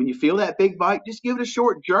you feel that big bite, just give it a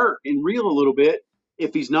short jerk and reel a little bit.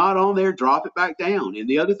 If he's not on there, drop it back down. And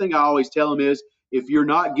the other thing I always tell them is, if you're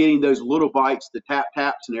not getting those little bites, the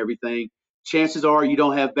taps and everything, chances are you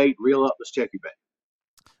don't have bait. Reel up, let's check your bait.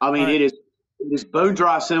 I mean, right. It is bone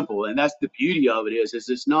dry simple, and that's the beauty of it is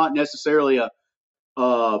it's not necessarily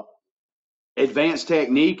a advanced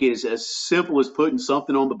technique. It is as simple as putting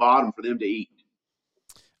something on the bottom for them to eat.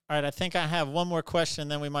 All right, I think I have one more question,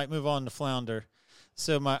 then we might move on to flounder.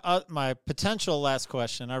 So my potential last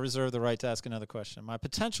question, I reserve the right to ask another question. My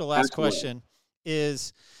potential last question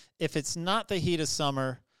is, if it's not the heat of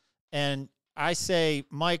summer and I say,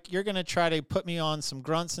 Mike, you're going to try to put me on some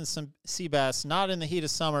grunts and some sea bass, not in the heat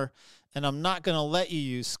of summer, and I'm not going to let you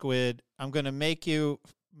use squid, I'm going to make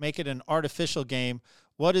it an artificial game.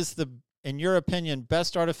 What is in your opinion,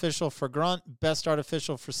 best artificial for grunt, best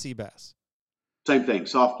artificial for sea bass? Same thing,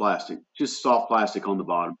 soft plastic, just soft plastic on the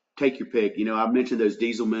bottom. Take your pick. I mentioned those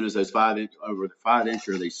diesel minnows, those 5-inch, over the 5-inch,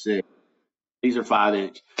 or are they 6? These are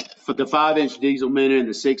 5-inch. For the 5-inch diesel minnow and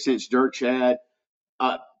the 6-inch dirt shad,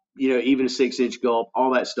 even a 6-inch gulp,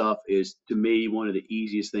 all that stuff is, to me, one of the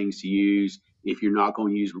easiest things to use if you're not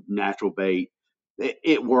going to use natural bait.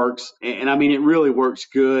 It works, and I mean, it really works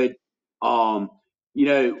good. you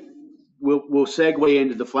know, we'll segue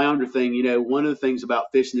into the flounder thing. You know, one of the things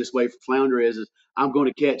about fishing this way for flounder is I'm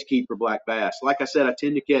going to catch keeper black bass. Like I said, I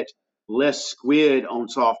tend to catch less squid on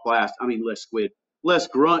soft plastic. I mean, less squid, less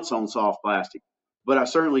grunts on soft plastic, but I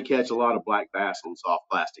certainly catch a lot of black bass on soft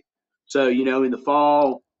plastic. So, you know, in the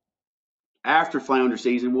fall after flounder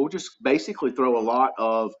season, we'll just basically throw a lot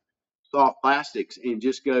of soft plastics and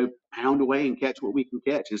just go pound away and catch what we can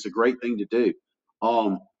catch. It's a great thing to do.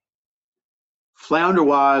 Um, Flounder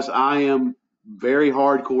wise, I am very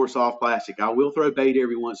hardcore soft plastic. I will throw bait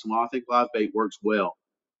every once in a while. I think live bait works well.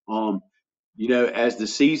 Um, you know, as the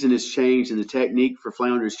season has changed and the technique for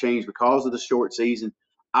flounder has changed because of the short season,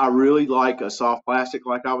 I really like a soft plastic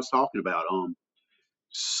like I was talking about.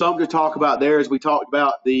 Something to talk about there is we talked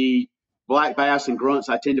about the black bass and grunts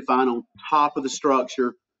I tend to find on top of the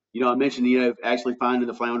structure. You know, I mentioned, you know, actually finding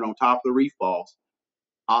the flounder on top of the reef balls.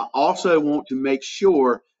 I also want to make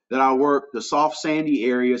sure that I work the soft sandy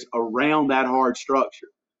areas around that hard structure.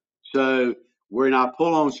 So when I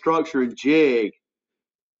pull on structure and jig,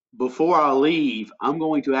 before I leave, I'm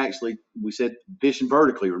going to actually, we said fishing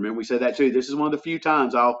vertically. Remember, we said that too. This is one of the few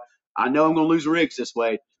times I know I'm going to lose rigs this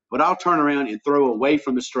way, but I'll turn around and throw away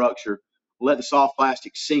from the structure, let the soft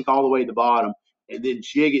plastic sink all the way to the bottom, and then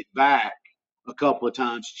jig it back a couple of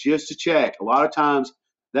times just to check. A lot of times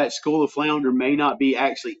that school of flounder may not be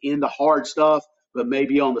actually in the hard stuff, but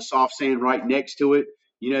maybe on the soft sand right next to it,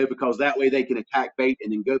 you know, because that way they can attack bait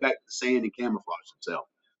and then go back to the sand and camouflage themselves.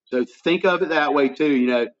 So think of it that way too. You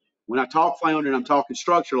know, when I talk flounder and I'm talking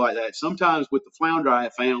structure like that, sometimes with the flounder I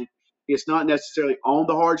have found, it's not necessarily on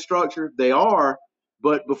the hard structure. They are,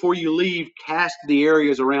 but before you leave, cast the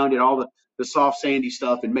areas around it, all the soft sandy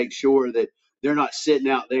stuff, and make sure that they're not sitting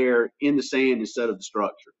out there in the sand instead of the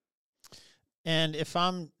structure. And if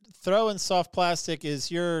I'm throwing soft plastic,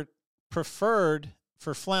 is your preferred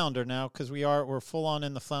for flounder now, because we're full on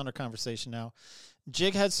in the flounder conversation now,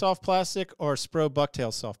 jig head soft plastic or Spro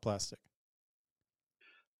bucktail soft plastic?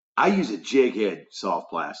 I use a jig head soft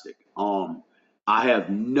plastic. I have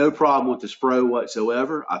no problem with the Spro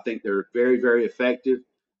whatsoever. I think they're very, very effective.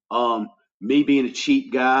 Me being a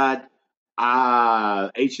cheap guy,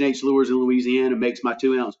 H&H Lures in Louisiana makes my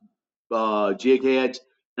 2-ounce jig heads,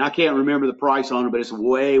 and I can't remember the price on them, but it's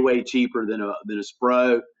way, way cheaper than a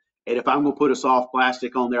Spro. And if I'm going to put a soft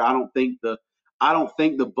plastic on there, I don't think the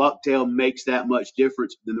bucktail makes that much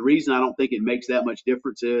difference. And the reason I don't think it makes that much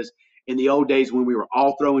difference is in the old days when we were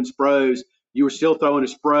all throwing Spros, you were still throwing a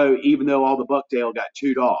Spro even though all the bucktail got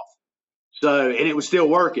chewed off. So, and it was still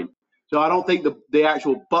working. So I don't think the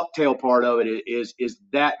actual bucktail part of it is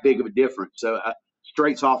that big of a difference. So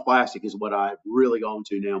straight soft plastic is what I've really gone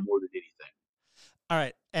to now more than anything. All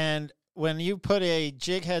right. And when you put a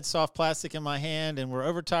jig head soft plastic in my hand and we're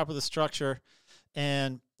over top of the structure,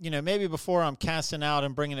 and, you know, maybe before I'm casting out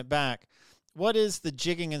and bringing it back, what is the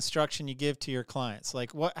jigging instruction you give to your clients?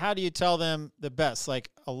 Like, how do you tell them the best? Like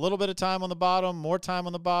a little bit of time on the bottom, more time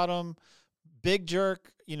on the bottom, big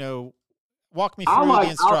jerk, you know, walk me through the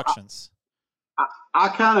instructions. I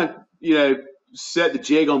kind of, you know, set the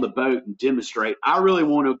jig on the boat and demonstrate. I really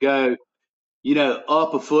want to go, you know,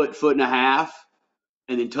 up a foot, foot and a half,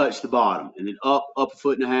 and then touch the bottom, and then up a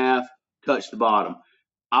foot and a half, touch the bottom.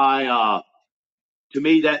 To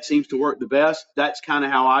me, that seems to work the best. That's kind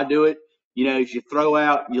of how I do it. You know, as you throw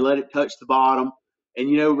out, you let it touch the bottom. And,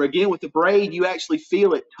 you know, again, with the braid, you actually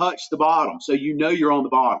feel it touch the bottom. So you know you're on the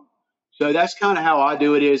bottom. So that's kind of how I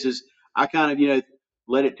do it is I kind of, you know,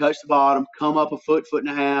 let it touch the bottom, come up a foot, foot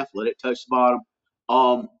and a half, let it touch the bottom.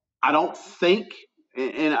 I don't think,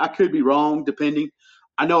 and I could be wrong, depending.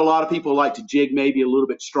 I know a lot of people like to jig maybe a little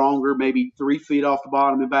bit stronger, maybe 3 feet off the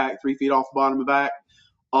bottom and back, 3 feet off the bottom and back.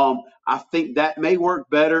 I think that may work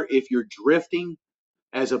better if you're drifting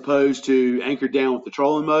as opposed to anchored down with the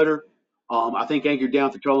trolling motor. I think anchored down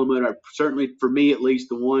with the trolling motor, certainly for me at least,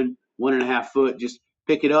 the 1.5 foot, just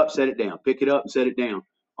pick it up, set it down, pick it up and set it down,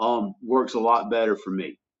 works a lot better for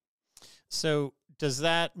me. So does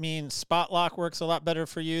that mean spot lock works a lot better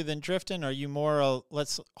for you than drifting? Are you more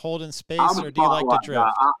let's hold in space, or do you like to drift?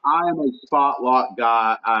 I am a spot lock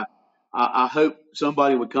guy. I hope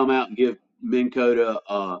somebody would come out and give Minn Kota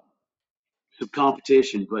some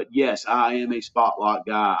competition, but yes, I am a spot lock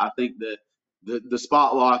guy. I think that the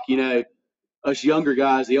spot lock, you know, us younger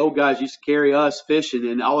guys, the old guys used to carry us fishing,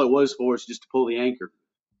 and all it was for is just to pull the anchor.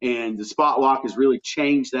 And the spot lock has really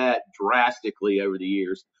changed that drastically over the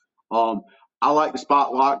years. I like the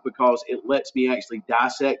spot lock because it lets me actually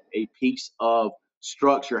dissect a piece of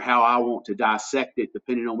structure how I want to dissect it,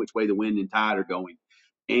 depending on which way the wind and tide are going.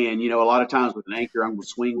 And, you know, a lot of times with an anchor, I'm going to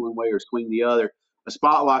swing one way or swing the other. A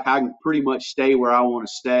spot lock, I can pretty much stay where I want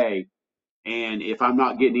to stay And if I'm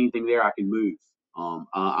not getting anything there, I can move.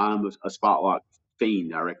 I'm a spot lock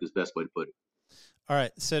fiend. I reckon is the best way to put it. All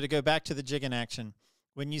right. So to go back to the jigging action,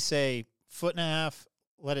 when you say 1.5 feet,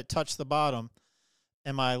 let it touch the bottom,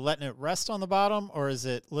 am I letting it rest on the bottom, or is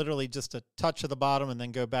it literally just a touch of the bottom and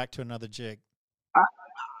then go back to another jig?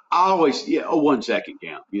 I always, a 1 second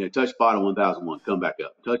count. Touch bottom 1001, come back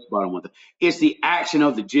up. Touch bottom 1000. It's the action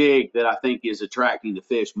of the jig that I think is attracting the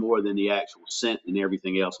fish more than the actual scent and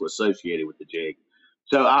everything else associated with the jig.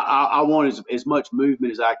 So I want as much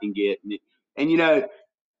movement as I can get. And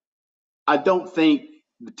I don't think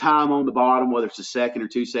the time on the bottom, whether it's a second or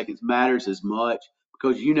 2 seconds, matters as much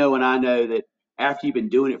because and I know that after you've been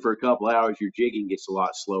doing it for a couple hours, your jigging gets a lot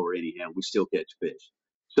slower anyhow. We still catch fish.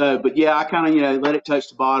 So, but yeah, I kind of, let it touch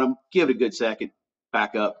the bottom, give it a good second,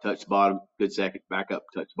 back up, touch the bottom, good second, back up,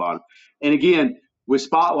 touch the bottom. And again, with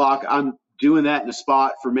spot lock, I'm doing that in a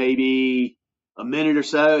spot for maybe a minute or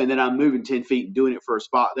so, and then I'm moving 10 feet and doing it for a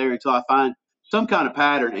spot there until I find some kind of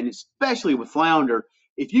pattern. And especially with flounder,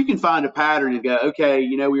 if you can find a pattern and go, okay,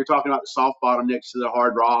 we were talking about the soft bottom next to the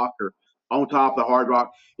hard rock or on top of the hard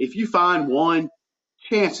rock. If you find one,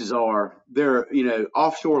 chances are they're,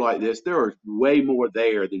 offshore like this, there are way more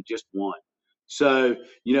there than just one. So,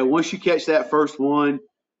 once you catch that first one,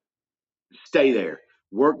 stay there.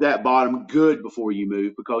 Work that bottom good before you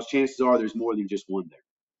move because chances are there's more than just one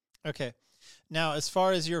there. Okay. Now, as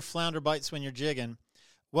far as your flounder bites when you're jigging,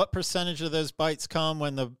 what percentage of those bites come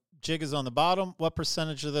when the jig is on the bottom? What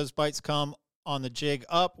percentage of those bites come on the jig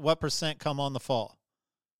up? What percent come on the fall?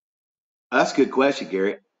 That's a good question,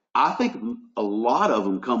 Gary. I think a lot of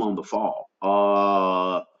them come on the fall.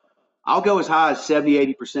 I'll go as high as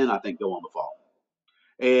 70, 80%, I think, go on the fall.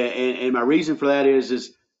 And my reason for that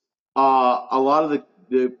is a lot of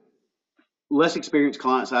the less experienced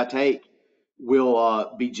clients I take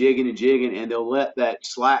will be jigging, and they'll let that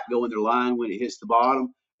slack go in their line when it hits the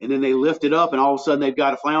bottom, and then they lift it up, and all of a sudden they've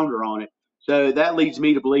got a flounder on it. So that leads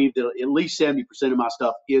me to believe that at least 70% of my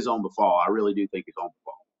stuff is on the fall. I really do think it's on the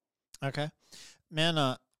fall. Okay. Man,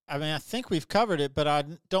 I think we've covered it, but I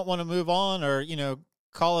don't want to move on or,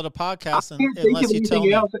 call it a podcast unless you tell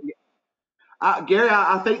me. Gary,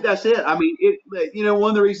 I think that's it. I mean, one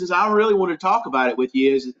of the reasons I really want to talk about it with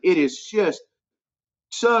you is it is just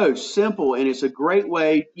so simple, and it's a great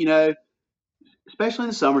way, especially in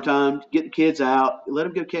the summertime, to get the kids out, let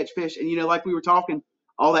them go catch fish. And, like we were talking,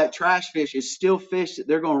 all that trash fish is still fish that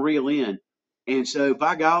they're going to reel in. And so,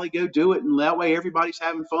 by golly, go do it. And that way everybody's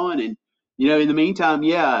having fun. And, in the meantime,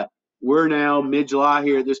 we're now mid-July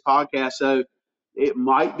here at this podcast. So it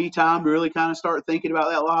might be time to really kind of start thinking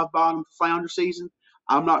about that live bottom flounder season.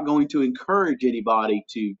 I'm not going to encourage anybody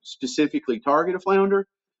to specifically target a flounder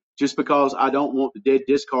just because I don't want the dead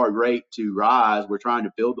discard rate to rise. We're trying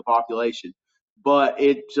to build the population. But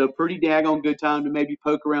it's a pretty daggone good time to maybe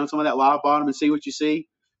poke around some of that live bottom and see what you see.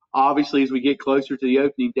 Obviously, as we get closer to the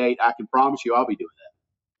opening date, I can promise you I'll be doing that.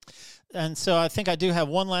 And so I think I do have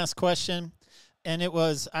one last question. And it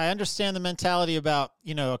was, I understand the mentality about,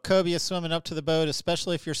 a cobia swimming up to the boat,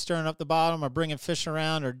 especially if you're stirring up the bottom or bringing fish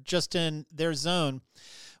around or just in their zone.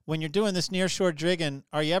 When you're doing this nearshore jigging,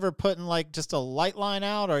 are you ever putting like just a light line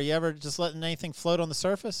out? Or are you ever just letting anything float on the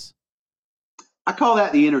surface? I call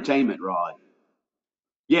that the entertainment rod.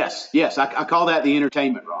 Yes, I call that the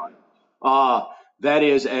entertainment rod. That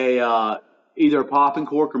is either a popping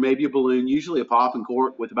cork or maybe a balloon, usually a popping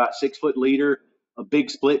cork with about 6 foot leader, a big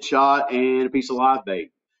split shot, and a piece of live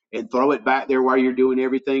bait, and throw it back there while you're doing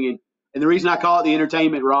everything. And the reason I call it the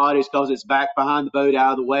entertainment rod is because it's back behind the boat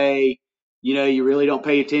out of the way. You really don't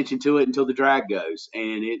pay attention to it until the drag goes.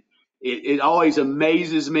 And it always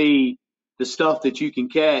amazes me the stuff that you can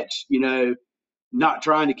catch, not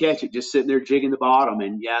trying to catch it, just sitting there jigging the bottom.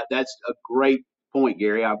 And that's a great point,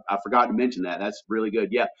 Gary. I forgot to mention that. That's really good.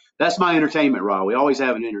 Yeah, that's my entertainment rod. We always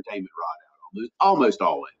have an entertainment rod out, almost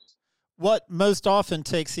always. What most often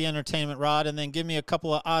takes the entertainment rod, and then give me a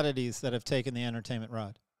couple of oddities that have taken the entertainment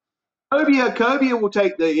rod. Cobia will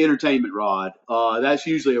take the entertainment rod. That's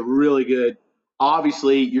usually a really good.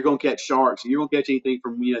 Obviously, you're going to catch sharks. You're going to catch anything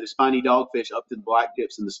from the spiny dogfish up to the black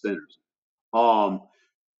tips and the spinners. I've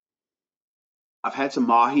had some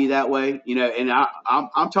mahi that way, and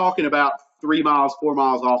I'm talking about 3 miles, 4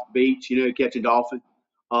 miles off the beach, catching dolphin.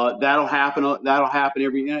 That'll happen.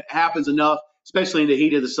 It happens enough, especially in the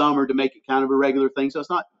heat of the summer, to make it kind of a regular thing. So it's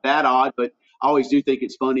not that odd, but I always do think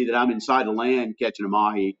it's funny that I'm inside the land catching a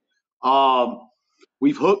mahi.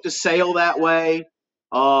 We've hooked a sail that way,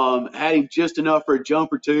 had him just enough for a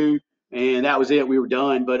jump or two, and that was it. We were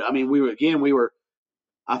done. But I mean,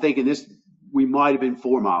 I think we might have been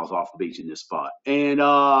 4 miles off the beach in this spot. And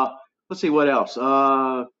let's see what else.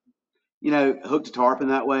 hooked a tarpon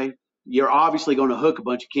that way, you're obviously going to hook a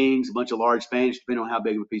bunch of kings, a bunch of large Spanish, depending on how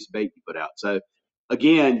big of a piece of bait you put out. So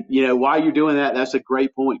again, while you're doing that, that's a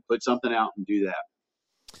great point. Put something out and do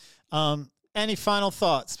that. Any final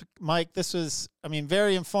thoughts, Mike? This was,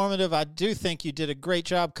 very informative. I do think you did a great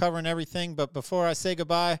job covering everything. But before I say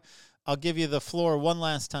goodbye, I'll give you the floor one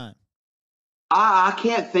last time. I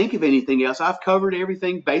can't think of anything else. I've covered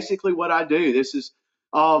everything, basically what I do. This is,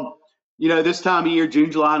 this time of year,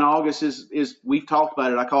 June, July, and August is we've talked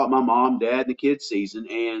about it. I call it my mom, dad, and the kids season.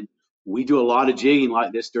 And we do a lot of jigging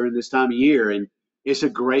like this during this time of year. And it's a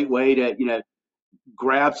great way to,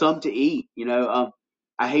 grab something to eat.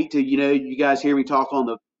 I hate to, you guys hear me talk on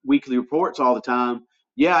the weekly reports all the time.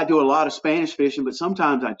 Yeah, I do a lot of Spanish fishing, but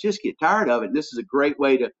sometimes I just get tired of it. And this is a great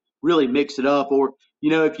way to really mix it up. Or,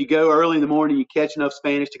 if you go early in the morning, you catch enough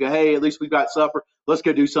Spanish to go, hey, at least we've got supper. Let's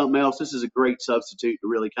go do something else. This is a great substitute to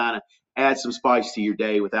really kind of add some spice to your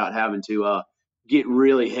day without having to get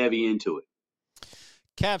really heavy into it.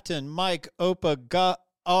 Captain Mike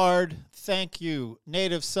Oppegaard, thank you.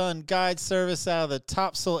 Native Son Guide Service out of the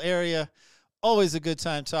Topsail area. Always a good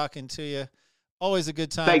time talking to you. Always a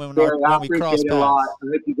good time Thanks, when Gary. I we appreciate cross it paths. a lot. I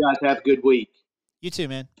hope you guys have a good week. You too,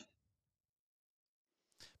 man.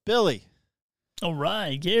 Billy. All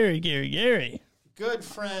right, Gary. Good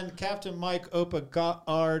friend, Captain Mike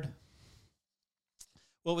Oppegaard.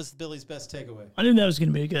 What was Billy's best takeaway? I knew that was going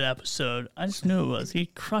to be a good episode. I just knew it was. He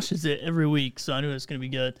crushes it every week, so I knew it was going to be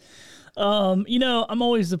good. I'm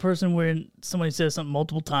always the person when somebody says something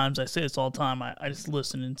multiple times, I say this all the time, I just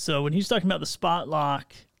listen. And so when he's talking about the spot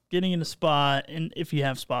lock, getting in the spot, and if you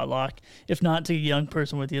have spot lock, if not, take a young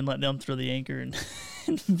person with you and let them throw the anchor and,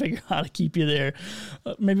 and figure out how to keep you there.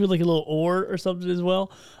 Maybe with like a little oar or something as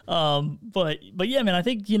well. But yeah, man, I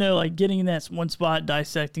think, like getting in that one spot,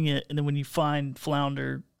 dissecting it, and then when you find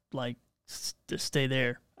flounder, like just stay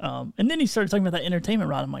there. And then he started talking about that entertainment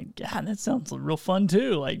rod. I'm like, God, that sounds real fun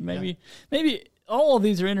too. Like maybe all of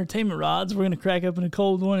these are entertainment rods. We're going to crack open a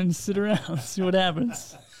cold one and sit around and see what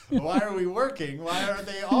happens. Why are we working? Why aren't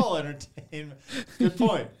they all entertainment? Good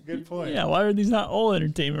point. Yeah, why are these not all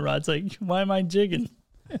entertainment rods? Like, why am I jigging?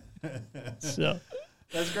 So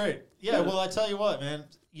that's great. Yeah, well, I tell you what, man,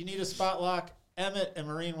 you need a spot lock. Emmett and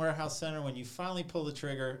Marine Warehouse Center, when you finally pull the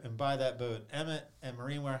trigger and buy that boat, Emmett and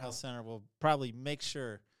Marine Warehouse Center will probably make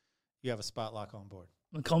sure you have a spot lock on board.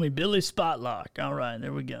 Call me Billy Spot Lock. All right,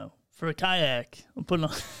 there we go. For a kayak. I'm putting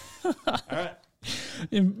on. All right.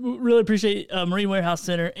 And really appreciate Marine Warehouse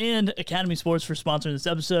Center and Academy Sports for sponsoring this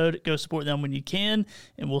episode. Go support them when you can,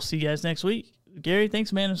 and we'll see you guys next week. Gary,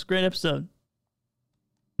 thanks, man. It was a great episode.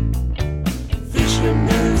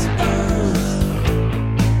 Fisherman.